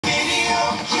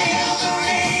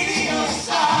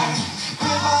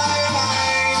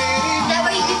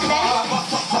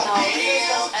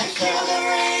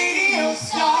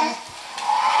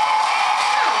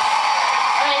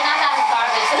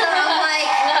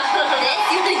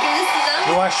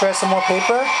want to shred some more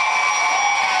paper?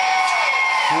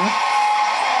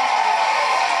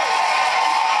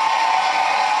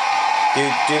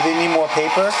 Do they need more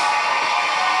paper?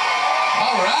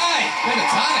 All right,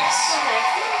 Pentatonix.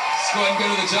 Let's go ahead and go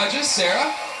to the judges.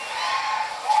 Sarah.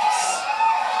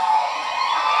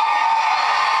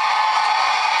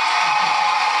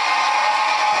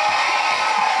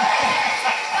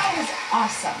 That was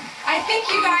awesome. I think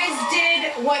you guys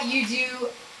did what you do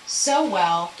so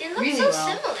well, really so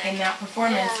well, similar. in that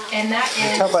performance, and that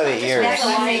is Tell by the ears. that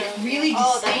you make really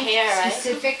distinct, hair, right?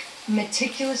 specific,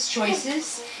 meticulous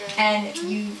choices, and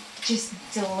you just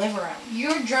deliver them.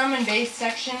 Your drum and bass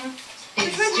section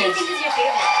is Which one do you just think is your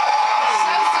favorite?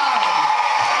 so solid.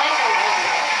 I like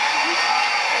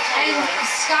And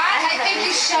Scott, I think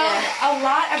you showed a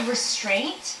lot of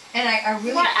restraint, and I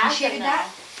really More active appreciated now. that.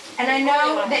 And I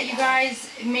know that you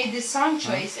guys made this song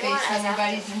choice based on your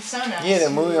buddies in Sonos. Yeah, they're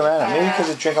moving around. Maybe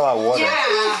because they drink a lot of water. Yeah.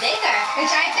 bigger.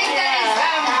 Which I think that is,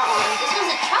 That one. This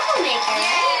one's a troublemaker,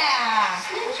 right? yeah.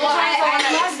 Well, I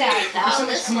love that. There's so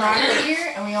much camaraderie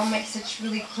here, and we all make such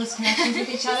really close connections with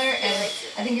each other, and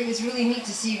I think it was really neat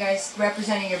to see you guys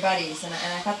representing your buddies, and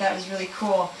I thought that was really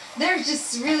cool. There's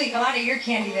just really a lot of ear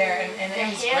candy there, and it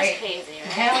was great. Crazy,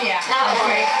 right? Hell yeah. That was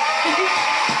great.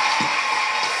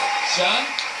 Sean.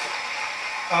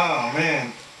 Oh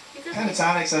man,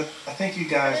 Pentatonix, I think you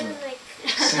guys were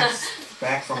sent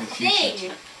back from the future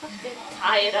to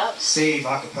Tie it up. save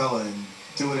acapella and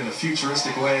do it in a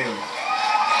futuristic way.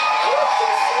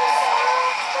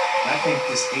 I think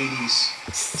this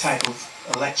 80s type of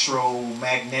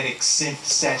electromagnetic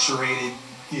synth-saturated,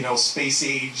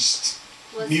 space-aged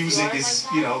music is,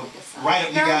 right up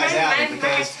you guys' alley,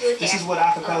 because this is what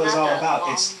acapella is all about.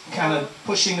 It's kind of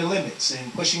pushing the limits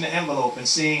and pushing the envelope and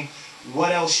seeing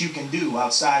what else you can do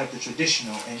outside of the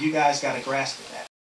traditional, and you guys got to grasp that.